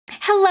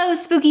Hello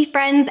spooky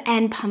friends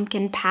and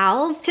pumpkin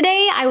pals.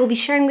 Today I will be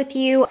sharing with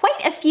you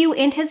quite a few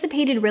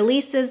anticipated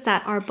releases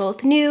that are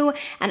both new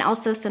and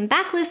also some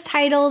backlist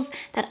titles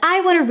that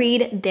I want to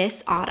read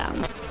this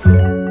autumn.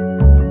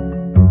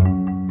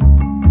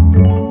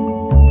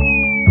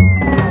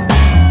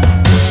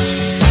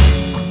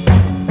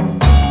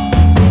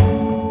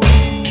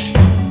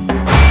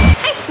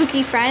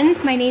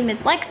 Friends, my name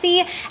is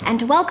Lexi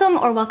and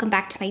welcome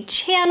back to my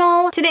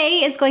channel.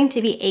 Today is going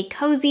to be a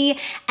cozy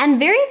and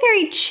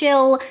very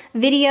chill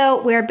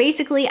video where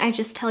basically I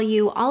just tell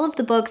you all of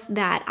the books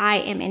that I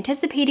am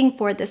anticipating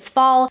for this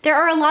fall. There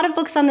are a lot of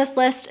books on this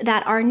list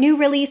that are new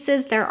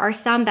releases. There are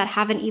some that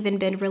haven't even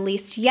been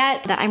released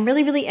yet that I'm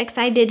really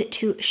excited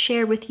to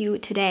share with you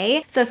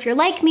today. So if you're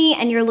like me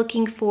and you're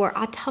looking for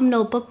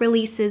autumnal book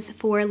releases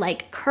for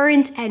like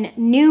current and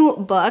new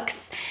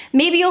books,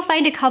 maybe you'll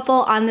find a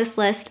couple on this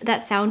list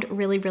that sound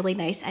really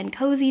nice and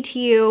cozy to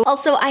you.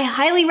 Also, I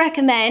highly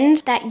recommend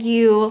that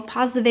you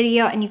pause the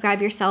video and you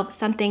grab yourself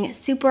something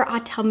super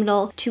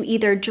autumnal to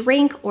either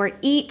drink or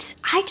eat.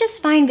 I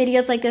just find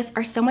videos like this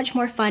are so much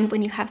more fun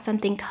when you have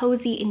something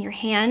cozy in your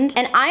hand.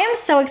 And I am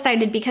so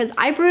excited because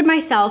I brewed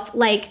myself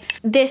like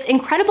this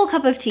incredible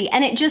cup of tea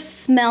and it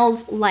just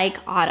smells like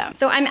autumn.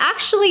 So I'm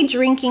actually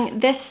drinking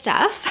this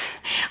stuff,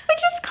 which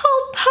is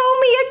called Pour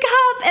Me a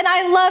Cup, and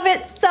I love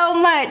it so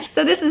much.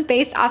 So this is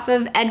based off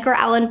of Edgar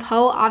Allan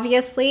Poe,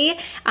 obviously,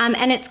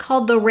 and it's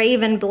called the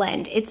Raven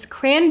Blend. It's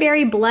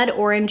cranberry blood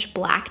orange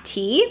black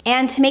tea.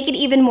 And to make it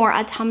even more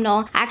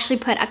autumnal, I actually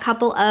put a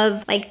couple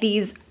of like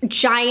these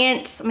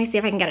giant, let me see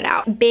if I can get it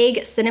out,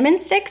 big cinnamon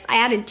sticks. I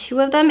added 2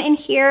 of them in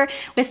here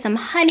with some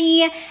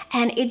honey,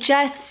 and it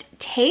just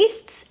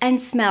tastes and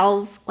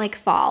smells like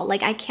fall.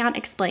 Like, I can't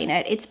explain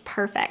it. It's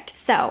perfect.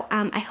 So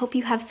I hope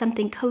you have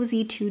something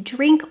cozy to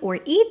drink or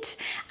eat.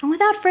 And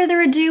without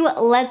further ado,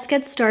 let's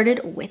get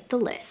started with the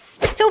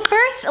list. So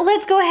first,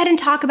 let's go ahead and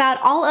talk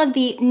about all of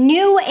the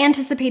new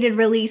anticipated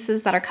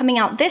releases that are coming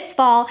out this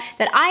fall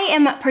that I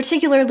am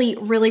particularly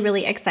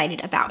really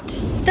excited about.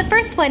 The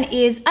first one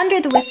is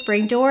Under the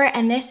Whispering Door,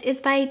 and this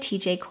is by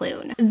TJ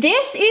Klune.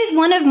 This is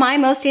one of my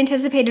most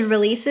anticipated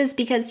releases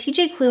because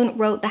TJ Klune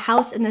wrote The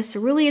House in the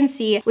Cerulean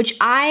Sea, which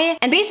I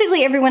and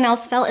basically everyone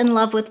else fell in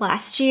love with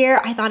last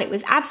year. I thought it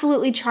was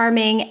absolutely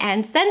charming,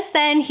 and since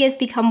then he has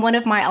become one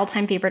of my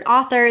all-time favorite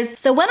authors.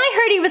 So when I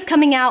heard he was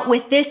coming out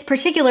with this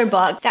particular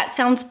book that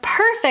sounds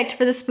perfect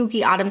for the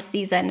spooky autumn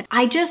season,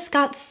 I just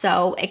got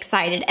so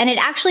excited, and it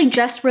actually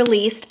just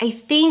released, I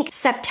think,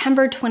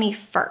 September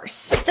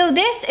 21st. So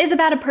this is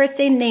about a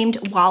person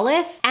named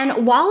Wallace,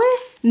 and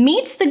Wallace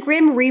meets the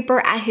Grim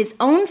Reaper at his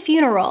own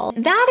funeral.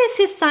 That is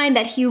his sign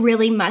that he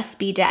really must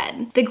be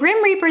dead. The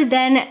Grim Reaper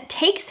then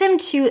takes him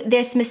to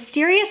this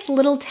mysterious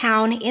little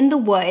town in the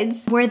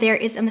woods where there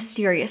is a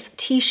mysterious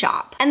tea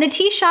shop. And the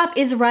tea shop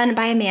is run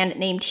by a man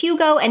named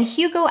Hugo, and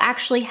Hugo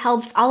actually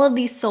helps all of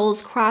these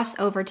souls cross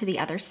over to the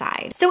other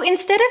side. So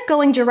instead of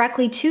going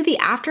directly to the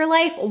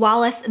afterlife,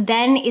 Wallace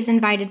then is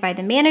invited by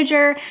the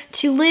manager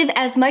to live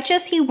as much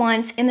as he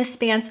wants in the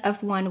span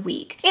of 1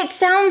 week. It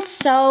sounds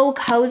so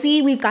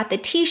cozy. We've got the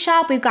tea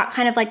shop, we've got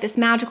kind of like this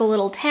magical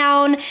little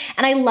town,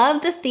 and I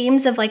love the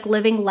themes of like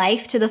living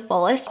life to the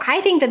fullest.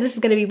 I think that this is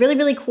gonna be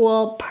really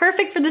cool,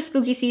 perfect for the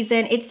spooky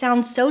season. It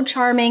sounds so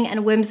charming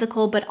and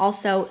whimsical, but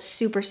also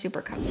super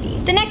cozy.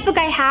 The next book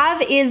I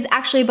have is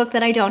actually a book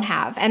that I don't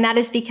have, and that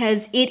is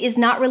because it is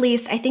not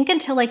released, I think,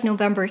 until like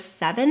November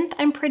 7th,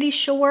 I'm pretty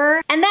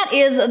sure. And that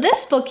is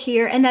this book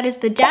here, and that is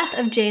The Death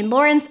of Jane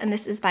Lawrence, and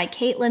this is by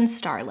Caitlin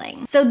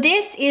Starling. So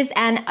this is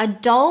an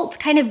adult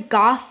kind of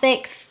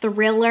gothic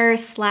thriller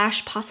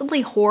slash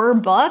possibly horror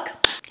book,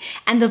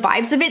 and the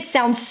vibes of it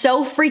sound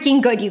so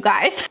freaking good, you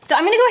guys. So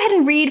I'm gonna go ahead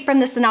and read from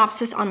the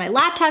synopsis on my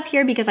laptop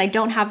here because I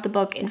don't have the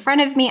book in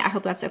front of me. I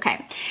hope that's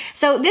okay.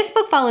 So this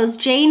book follows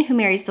Jane, who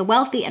marries the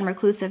wealthy and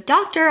reclusive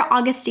Dr.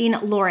 Augustine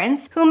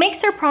Lawrence, who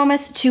makes her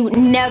promise to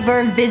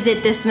never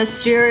visit this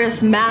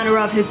mysterious manor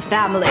of his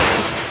family.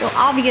 So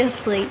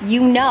obviously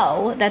you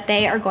know that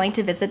they are going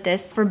to visit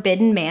this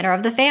forbidden manor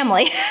of the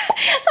family. So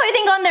I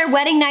think on their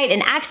wedding night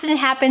an accident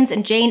happens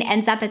and Jane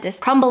ends up at this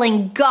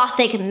crumbling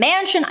gothic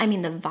mansion. I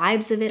mean, the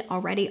vibes of it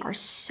already are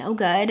so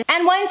good.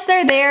 And once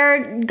they're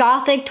there,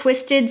 gothic,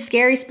 twisted,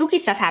 scary, spooky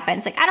stuff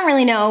happens. Like, I don't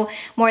really know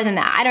more than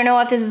that. I don't know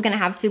if this is gonna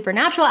have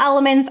supernatural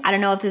elements. I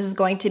don't know if this is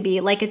going to be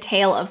like a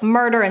tale of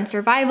murder and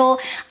survival.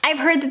 I've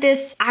heard that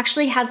this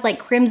actually has like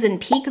Crimson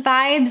Peak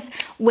vibes,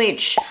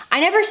 which I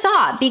never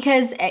saw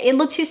because it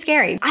looked too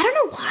scary. I don't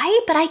know why,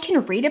 but I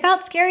can read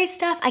about scary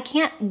stuff. I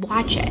can't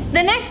watch it.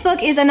 The next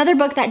book is another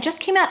book that just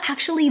came out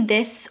actually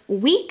this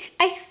week,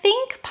 I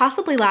think,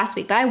 possibly last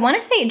week, but I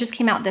wanna say it just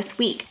came out this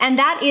week. And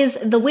that is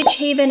The Witch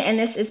Haven, and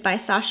this is by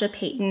Sasha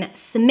Peyton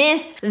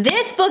Smith.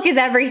 This book is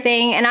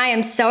everything, and I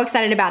am so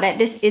excited about it.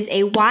 This is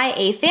a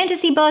YA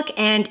fantasy book,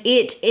 and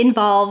it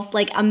involves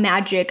like a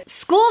magic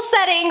school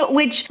setting,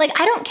 which, like,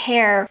 I don't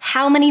care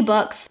how many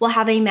books will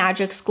have a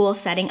magic school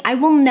setting. I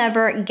will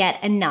never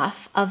get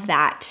enough of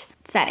that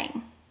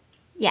setting.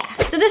 Yeah.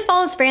 So this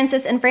follows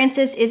Frances, and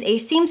Frances is a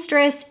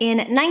seamstress in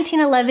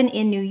 1911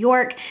 in New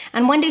York,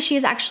 and one day she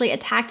is actually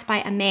attacked by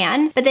a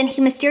man, but then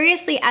he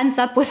mysteriously ends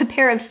up with a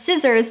pair of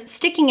scissors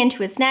sticking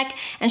into his neck,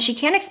 and she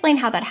can't explain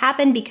how that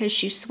happened because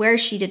she swears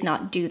she did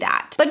not do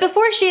that. But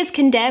before she is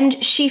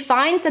condemned, she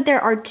finds that there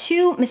are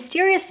two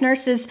mysterious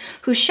nurses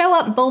who show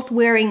up both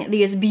wearing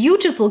these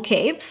beautiful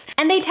capes,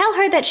 and they tell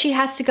her that she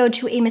has to go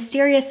to a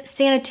mysterious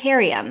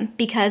sanitarium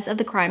because of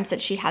the crimes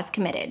that she has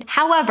committed.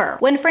 However,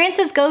 when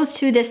Frances goes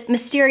to this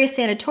mysterious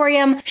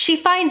sanatorium, she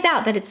finds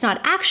out that it's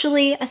not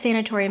actually a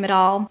sanatorium at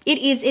all. It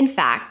is, in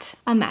fact,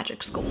 a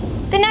magic school.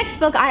 The next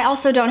book I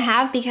also don't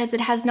have because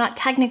it has not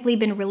technically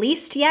been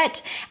released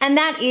yet, and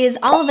that is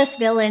All of Us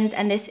Villains,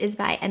 and this is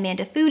by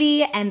Amanda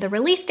Foodie, and the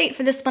release date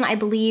for this one, I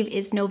believe,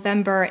 is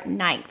November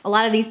 9th. A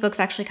lot of these books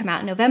actually come out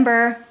in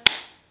November.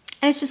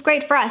 And it's just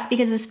great for us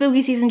because the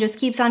spooky season just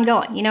keeps on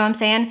going, you know what I'm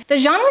saying? The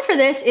genre for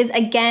this is,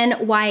 again,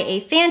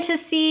 YA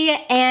fantasy,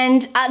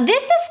 and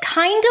this is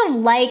kind of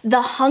like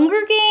the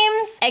Hunger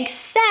Games,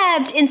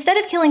 except instead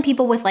of killing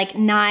people with like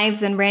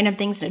knives and random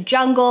things in a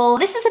jungle,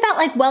 this is about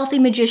like wealthy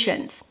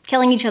magicians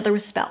killing each other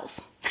with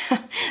spells.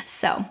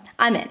 So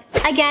I'm in.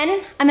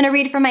 Again, I'm gonna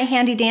read from my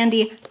handy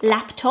dandy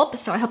laptop,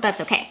 so I hope that's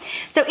okay.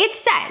 So it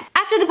says,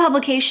 after the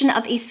publication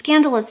of a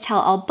scandalous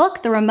tell-all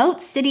book, the remote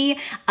city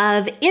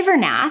of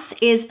Ivernath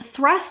is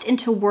thrust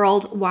into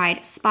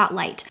worldwide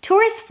spotlight.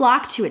 Tourists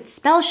flock to its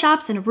spell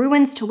shops and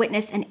ruins to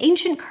witness an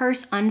ancient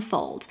curse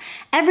unfold.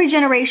 Every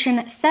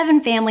generation,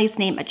 7 families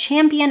name a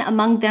champion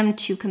among them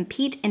to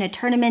compete in a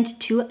tournament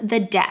to the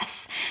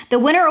death. The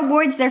winner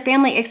awards their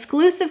family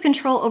exclusive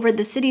control over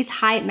the city's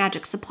high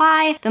magic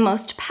supply, the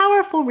most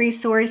powerful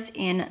resource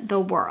in the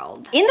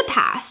world. In the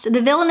past,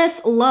 the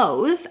villainous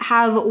Lows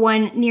have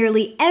won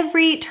nearly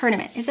every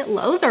tournament. Is it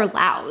Lows or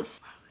Lows?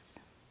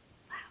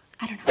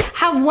 I don't know.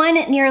 Have won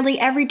nearly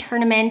every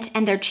tournament,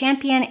 and their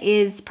champion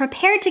is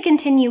prepared to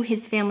continue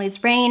his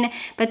family's reign,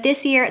 but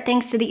this year,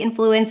 thanks to the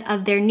influence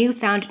of their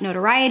newfound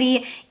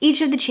notoriety,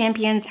 each of the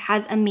champions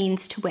has a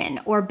means to win,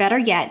 or better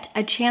yet,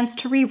 a chance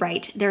to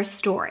rewrite their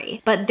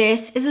story. But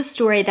this is a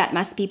story that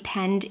must be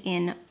penned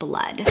in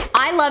blood.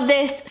 I love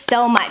this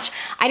so much.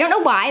 I don't know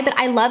why, but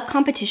I love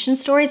competition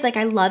stories. Like,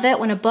 I love it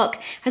when a book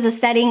has a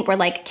setting where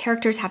like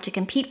characters have to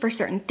compete for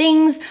certain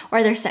things,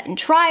 or they're set in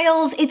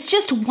trials. It's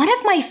just one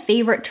of my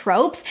favorite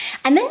tropes.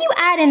 And then you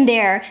add in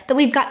there that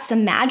we've got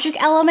some magic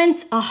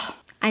elements. Oh,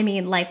 I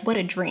mean, like, what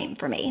a dream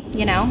for me,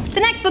 you know? The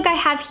next book I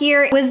have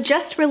here was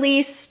just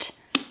released.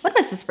 When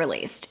was this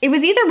released? It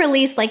was either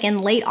released like in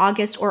late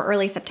August or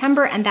early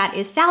September, and that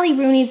is Sally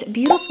Rooney's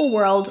Beautiful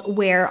World,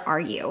 Where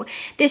Are You?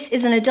 This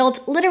is an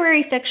adult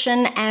literary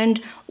fiction,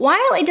 and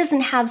while it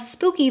doesn't have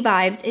spooky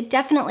vibes, it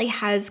definitely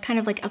has kind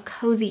of like a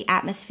cozy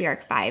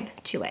atmospheric vibe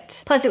to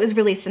it. Plus, it was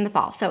released in the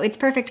fall, so it's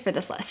perfect for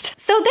this list.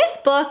 So this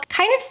book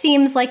kind of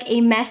seems like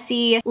a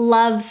messy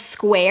love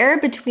square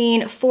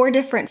between 4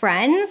 different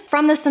friends.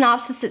 From the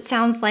synopsis, it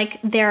sounds like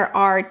there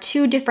are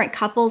 2 different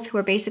couples who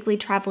are basically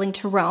traveling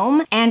to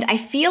Rome, and I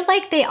feel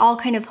like they all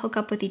kind of hook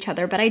up with each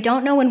other, but I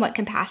don't know in what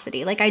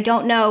capacity. Like, I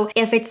don't know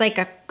if it's like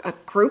a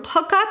group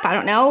hookup, I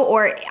don't know,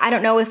 or I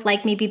don't know if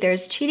like maybe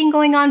there's cheating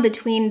going on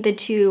between the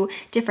 2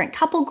 different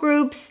couple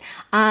groups,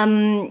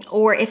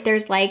 or if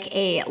there's like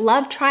a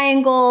love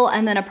triangle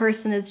and then a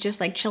person is just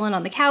like chilling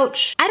on the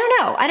couch. I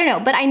don't know,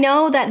 but I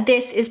know that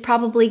this is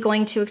probably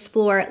going to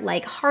explore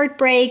like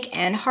heartbreak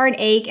and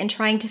heartache and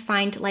trying to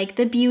find like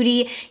the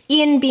beauty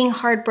in being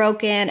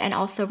heartbroken and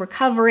also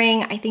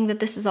recovering. I think that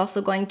this is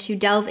also going to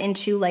delve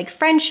into like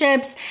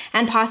friendships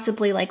and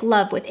possibly like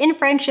love within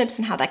friendships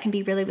and how that can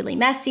be really, really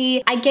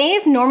messy. I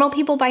gave Normal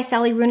People by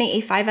Sally Rooney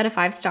a 5 out of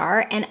 5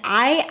 star, and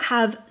I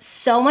have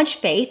so much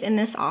faith in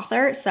this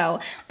author,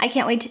 so I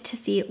can't wait to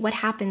see what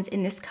happens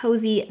in this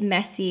cozy,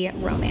 messy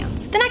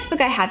romance. The next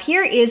book I have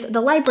here is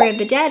The Library of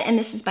the Dead, and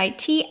this is by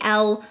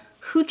TL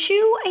Huchu,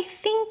 I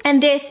think.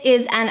 And this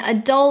is an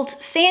adult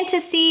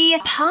fantasy,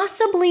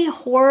 possibly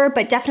horror,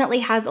 but definitely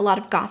has a lot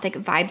of Gothic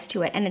vibes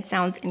to it, and it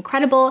sounds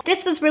incredible.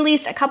 This was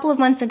released a couple of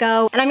months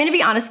ago, and I'm gonna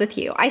be honest with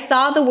you. I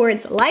saw the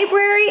words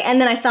library,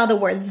 and then I saw the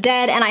words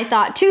dead, and I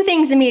thought 2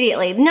 things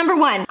immediately. Number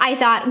 1, I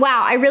thought,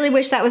 wow, I really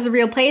wish that was a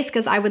real place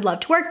because I would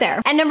love to work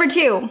there. And number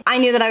 2, I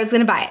knew that I was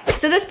gonna buy it.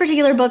 So this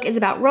particular book is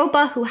about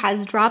Ropa, who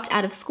has dropped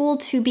out of school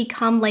to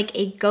become like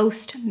a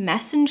ghost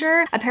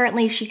messenger.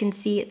 Apparently she can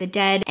see the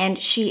dead, and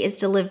she is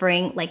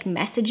delivering like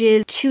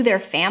messages to their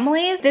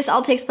families. This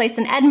all takes place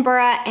in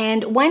Edinburgh,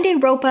 and one day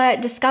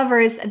Ropa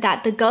discovers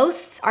that the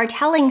ghosts are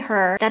telling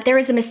her that there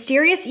is a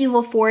mysterious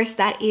evil force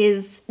that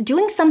is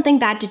doing something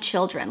bad to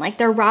children, like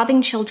they're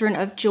robbing children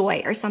of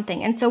joy or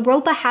something. And so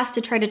Ropa has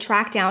to try to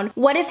track down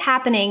what is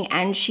happening,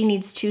 and she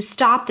needs to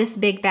stop this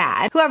big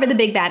bad, whoever the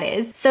big bad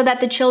is, so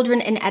that the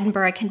children in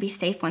Edinburgh can be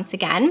safe once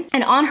again.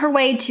 And on her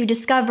way to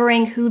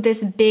discovering who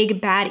this big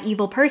bad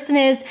evil person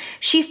is,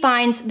 she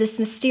finds this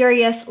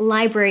mysterious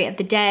library cemetery of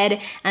the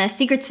dead and a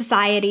secret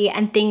society,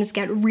 and things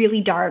get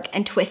really dark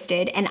and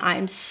twisted, and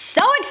I'm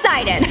so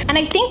excited. And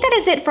I think that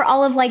is it for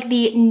all of like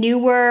the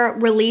newer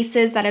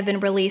releases that have been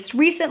released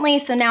recently.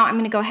 So now I'm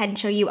gonna go ahead and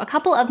show you a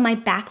couple of my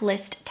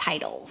backlist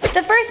titles.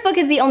 The first book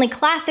is the only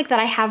classic that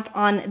I have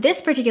on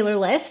this particular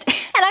list,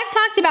 and I've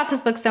talked about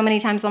this book so many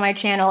times on my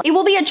channel. It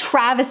will be a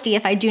travesty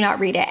if I do not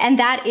read it, and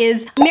that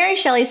is Mary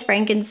Shelley's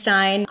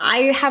Frankenstein.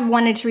 I have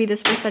wanted to read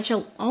this for such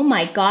a, oh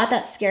my God,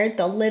 that scared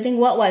the living,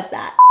 what was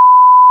that?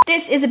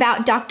 This is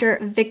about Dr.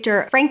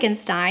 Victor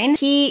Frankenstein.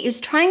 He is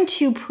trying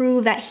to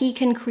prove that he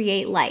can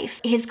create life.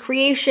 His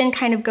creation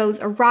kind of goes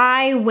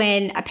awry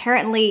when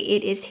apparently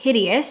it is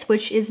hideous,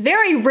 which is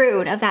very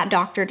rude of that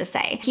doctor to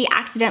say. He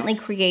accidentally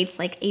creates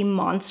like a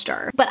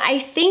monster. But I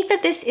think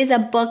that this is a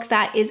book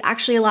that is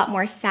actually a lot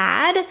more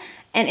sad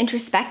and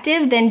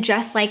introspective than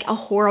just like a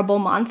horrible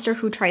monster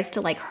who tries to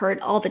like hurt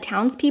all the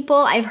townspeople.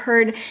 I've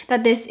heard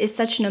that this is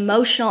such an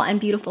emotional and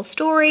beautiful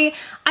story.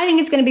 I think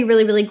it's gonna be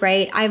really, really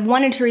great. I've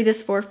wanted to read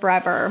this for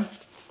forever.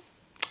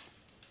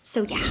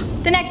 So yeah.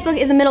 The next book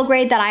is a middle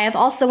grade that I have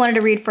also wanted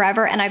to read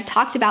forever, and I've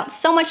talked about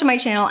so much on my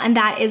channel, and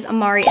that is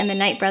Amari and the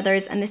Night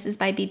Brothers, and this is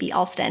by BB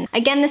Alston.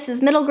 Again, this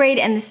is middle grade,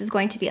 and this is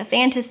going to be a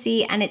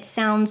fantasy, and it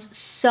sounds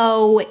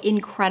so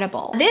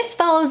incredible. This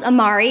follows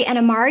Amari, and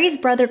Amari's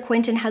brother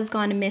Quentin has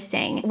gone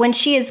missing. When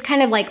she is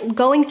kind of like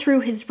going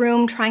through his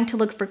room trying to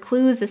look for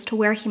clues as to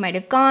where he might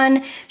have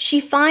gone, she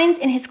finds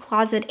in his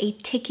closet a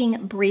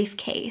ticking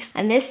briefcase.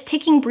 And this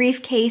ticking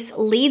briefcase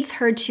leads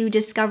her to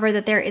discover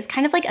that there is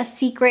kind of like a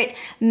secret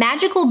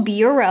magical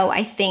bureau,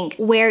 I think,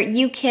 where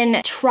you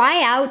can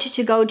try out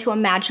to go to a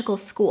magical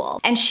school.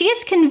 And she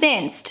is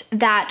convinced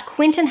that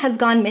Quentin has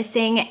gone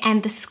missing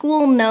and the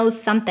school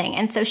knows something.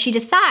 And so she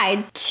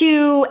decides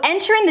to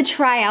enter in the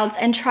tryouts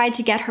and try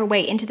to get her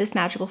way into this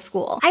magical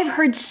school. I've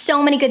heard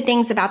so many good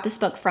things about this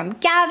book from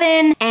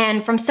Gavin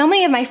and from so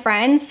many of my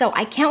friends, so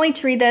I can't wait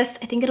to read this.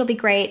 I think it'll be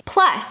great.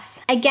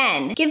 Plus,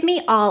 again, give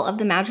me all of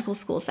the magical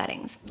school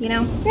settings, you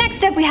know?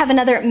 Next up, we have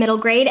another middle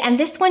grade, and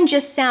this one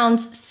just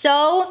sounds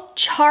so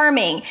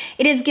charming.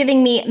 It is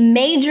giving me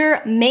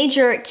major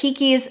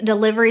Kiki's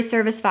Delivery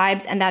Service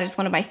vibes, and that is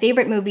one of my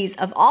favorite movies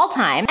of all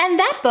time. And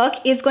that book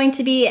is going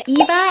to be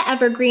Eva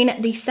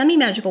Evergreen, The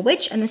Semi-Magical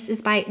Witch, and this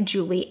is by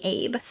Julie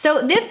Abe.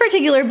 So this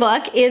particular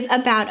book is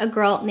about a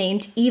girl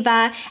named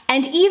Eva,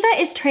 and Eva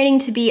is training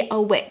to be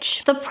a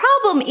witch. The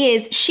problem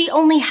is she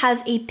only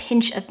has a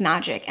pinch of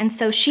magic, and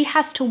so she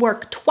has to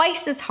work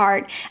twice as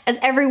hard as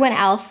everyone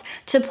else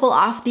to pull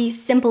off the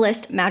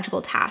simplest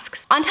magical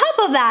tasks. On top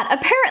of that,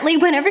 apparently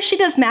whenever she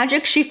does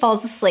magic, she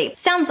falls asleep.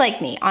 Sounds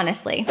like me,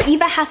 honestly.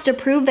 Eva has to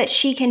prove that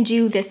she can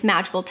do this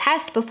magical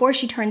test before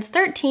she turns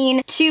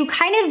 13 to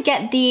kind of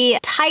get the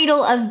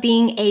title of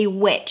being a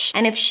witch.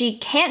 And if she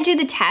can't do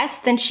the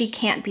test, then she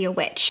can't be a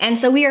witch. And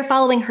so we are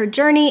following her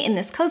journey in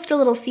this coastal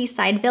little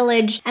seaside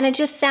village, and it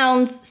just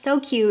sounds so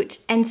cute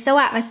and so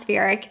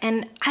atmospheric,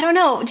 and I don't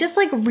know, just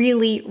like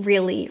really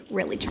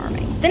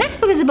charming. The next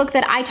book is a book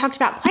that I talked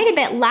about quite a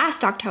bit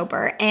last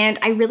October, and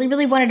I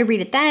really wanted to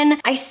read it then.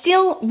 I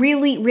still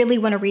really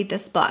want to read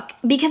this book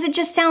because it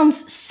just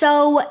sounds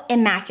so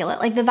immaculate.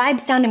 Like the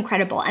vibes sound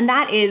incredible, and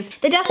that is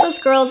The Deathless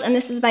Girls, and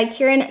this is by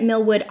Kiran,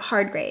 Millwood,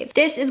 Hargrave.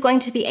 This is going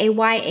to be a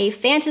YA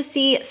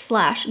fantasy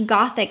 /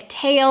 gothic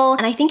tale,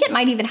 and I think it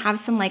might even have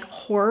some like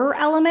horror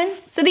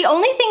elements. So the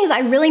only things I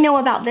really know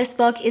about this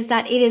book is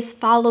that it is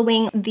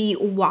following the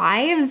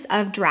wives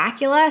of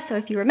Dracula. So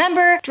if you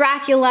remember,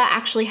 Dracula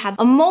actually had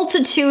a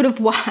multitude of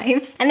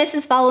wives, and this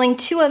is following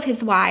 2 of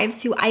his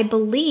wives who I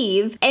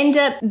believe end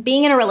up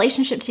being in a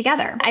relationship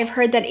together. I've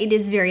heard that it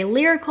is very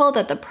lyrical,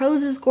 that the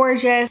prose is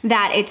gorgeous,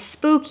 that it's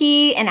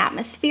spooky and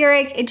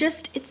atmospheric.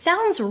 It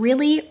sounds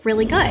really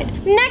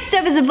good. Next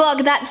up is a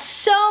book that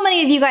so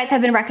many of you guys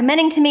have been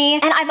recommending to me,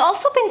 and I've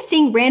also been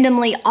seeing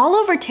randomly all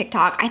over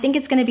TikTok. I think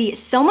it's gonna be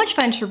so much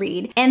fun to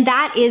read, and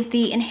that is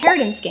The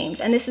Inheritance Games,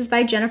 and this is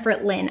by Jennifer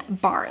Lynn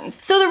Barnes.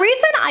 So the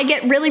reason I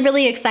get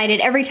really excited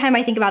every time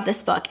I think about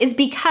this book is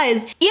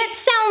because it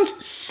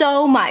sounds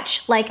so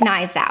much like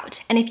Knives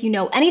Out. And if you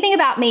know anything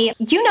about me,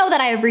 you know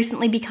that I have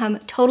recently become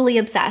totally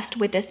obsessed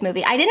with this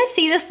movie. I didn't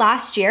see this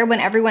last year when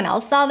everyone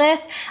else saw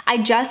this. I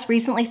just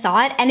recently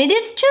saw it, and it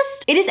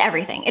is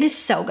everything. It is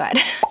so good.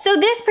 So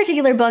this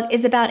particular book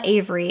is about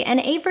Avery, and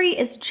Avery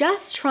is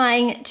just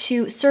trying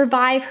to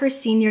survive her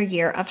senior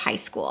year of high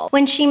school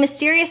when she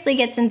mysteriously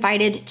gets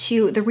invited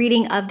to the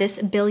reading of this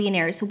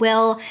billionaire's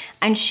will,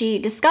 and she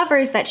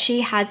discovers that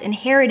she has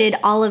inherited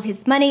all of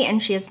his money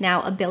and she is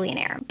now a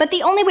billionaire. But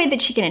the only way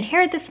that she can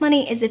inherit this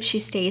money is if she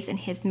stays in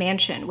his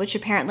mansion, which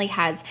apparently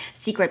has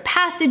secret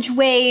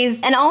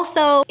passageways, and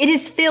also it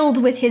is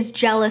filled with his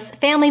jealous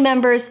family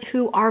members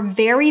who are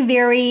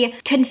very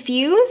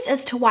confused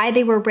as to why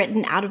they were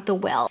written out of the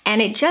will.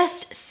 And it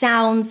just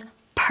sounds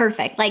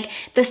perfect. Like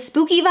the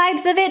spooky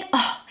vibes of it,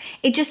 oh,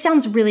 it just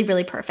sounds really,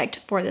 really perfect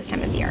for this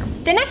time of year.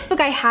 The next book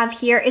I have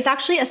here is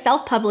actually a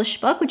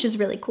self-published book, which is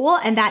really cool,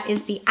 and that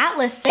is The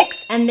Atlas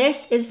 6, and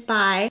this is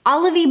by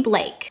Olivia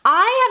Blake.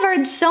 I have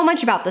heard so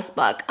much about this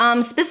book,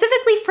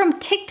 specifically from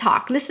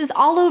TikTok. This is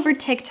all over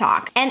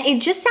TikTok, and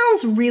it just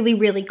sounds really,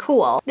 really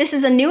cool. This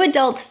is a new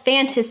adult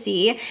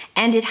fantasy,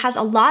 and it has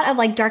a lot of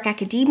like dark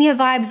academia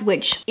vibes,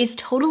 which is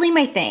totally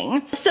my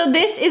thing. So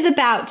this is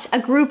about a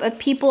group of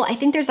people, I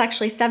think there's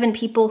actually 7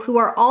 people, who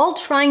are all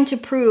trying to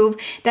prove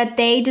that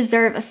they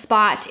deserve a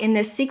spot in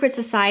this secret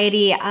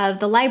society of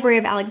the Library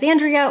of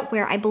Alexandria,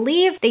 where I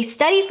believe they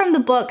study from the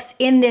books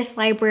in this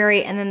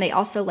library, and then they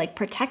also like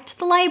protect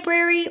the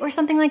library or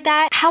something like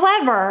that.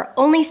 However,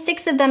 only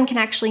 6 of them can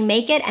actually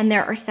make it, and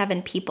there are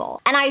 7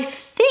 people. And I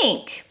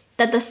think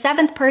that the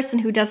 7th person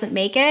who doesn't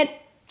make it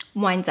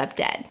winds up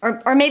dead.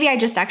 Or maybe I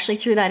just actually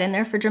threw that in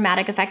there for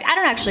dramatic effect. I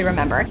don't actually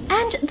remember.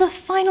 And the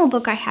final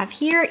book I have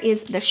here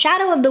is The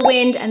Shadow of the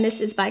Wind, and this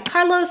is by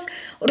Carlos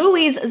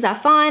Ruiz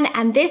Zafón,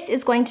 and this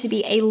is going to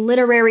be a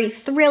literary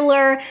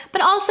thriller,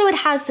 but also it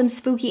has some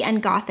spooky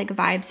and gothic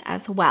vibes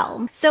as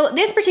well. So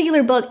this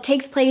particular book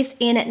takes place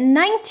in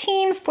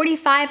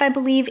 1945, I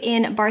believe,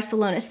 in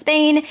Barcelona,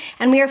 Spain,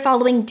 and we are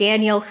following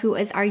Daniel, who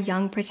is our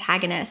young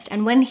protagonist.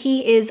 And when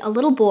he is a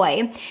little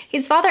boy,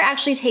 his father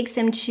actually takes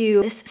him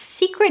to this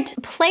secret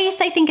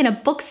place, I think in a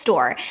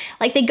bookstore.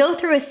 Like they go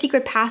through a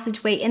secret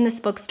passageway in this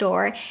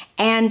bookstore,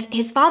 and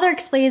his father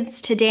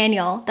explains to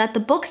Daniel that the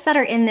books that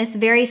are in this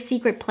very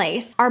secret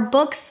place are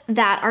books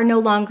that are no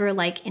longer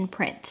like in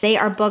print. They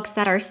are books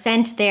that are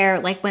sent there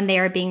like when they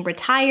are being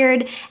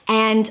retired,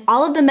 and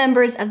all of the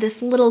members of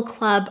this little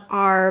club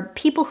are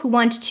people who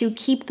want to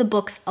keep the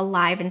books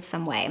alive in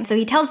some way. So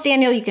he tells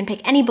Daniel, you can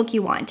pick any book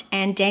you want,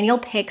 and Daniel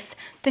picks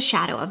The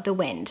Shadow of the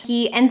Wind.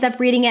 He ends up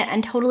reading it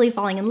and totally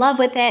falling in love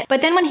with it,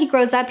 but then when he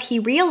grows up, he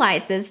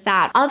realizes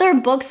that other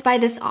books by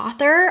this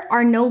author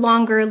are no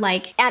longer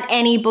like at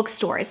any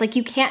bookstores. Like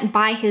you can't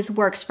buy his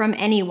works from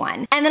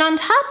anyone. And then on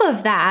top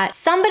of that,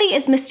 somebody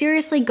is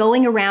mysteriously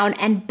going around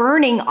and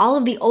burning all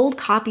of the old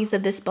copies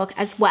of this book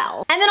as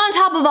well. And then on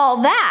top of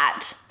all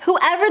that,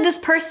 whoever this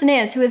person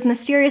is who is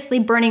mysteriously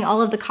burning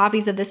all of the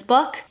copies of this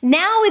book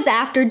now is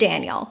after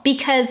Daniel,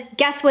 because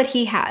guess what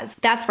he has?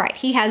 That's right,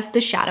 he has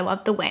The Shadow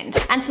of the Wind.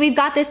 And so we've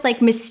got this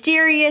like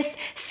mysterious,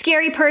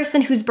 scary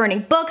person who's burning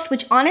books,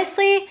 which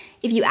honestly,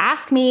 if you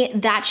ask me,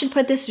 that should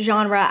put this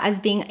genre as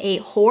being a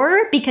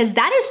horror, because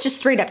that is just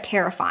straight up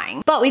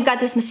terrifying. But we've got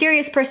this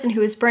mysterious person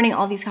who is burning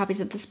all these copies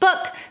of this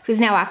book, who's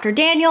now after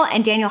Daniel,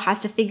 and Daniel has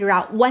to figure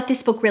out what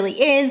this book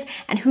really is,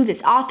 and who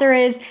this author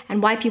is,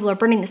 and why people are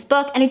burning this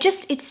book, and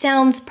it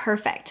sounds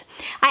perfect.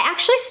 I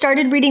actually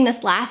started reading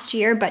this last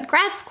year, but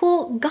grad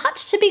school got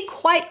to be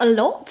quite a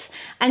lot,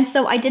 and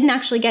so I didn't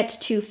actually get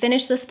to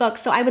finish this book,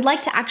 so I would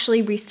like to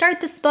actually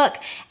restart this book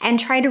and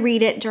try to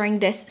read it during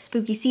this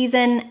spooky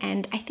season,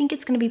 and I think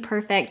it's gonna be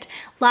perfect.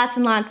 Lots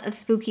and lots of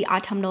spooky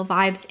autumnal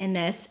vibes in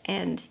this,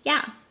 and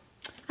yeah.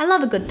 I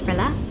love a good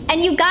thriller.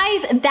 And you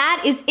guys,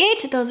 that is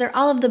it. Those are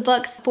all of the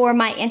books for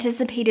my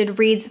anticipated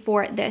reads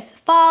for this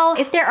fall.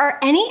 If there are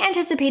any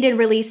anticipated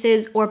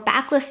releases or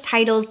backlist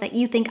titles that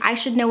you think I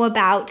should know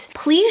about,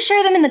 please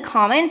share them in the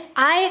comments.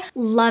 I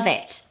love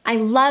it. I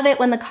love it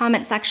when the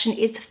comment section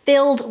is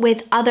filled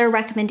with other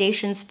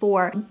recommendations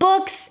for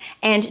books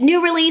and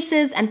new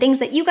releases and things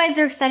that you guys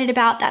are excited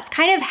about. That's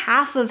kind of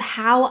half of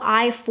how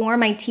I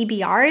form my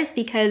TBRs,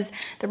 because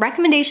the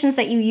recommendations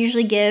that you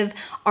usually give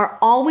are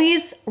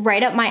always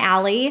right up my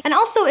alley. And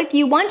also, if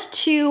you want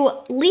to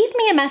leave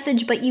me a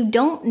message but you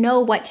don't know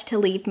what to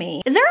leave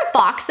me, is there a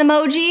fox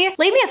emoji?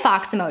 Leave me a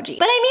fox emoji.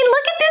 But I mean,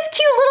 look at this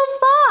cute little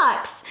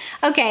fox.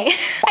 Okay,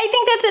 I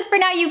think that's it for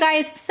now, you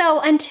guys. So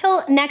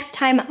until next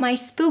time, my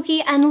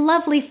spooky and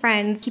lovely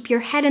friends, keep your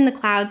head in the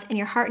clouds and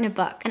your heart in a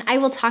book, and I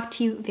will talk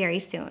to you very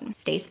soon.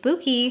 Stay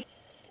spooky.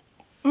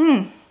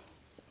 God,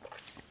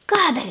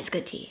 that is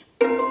good tea.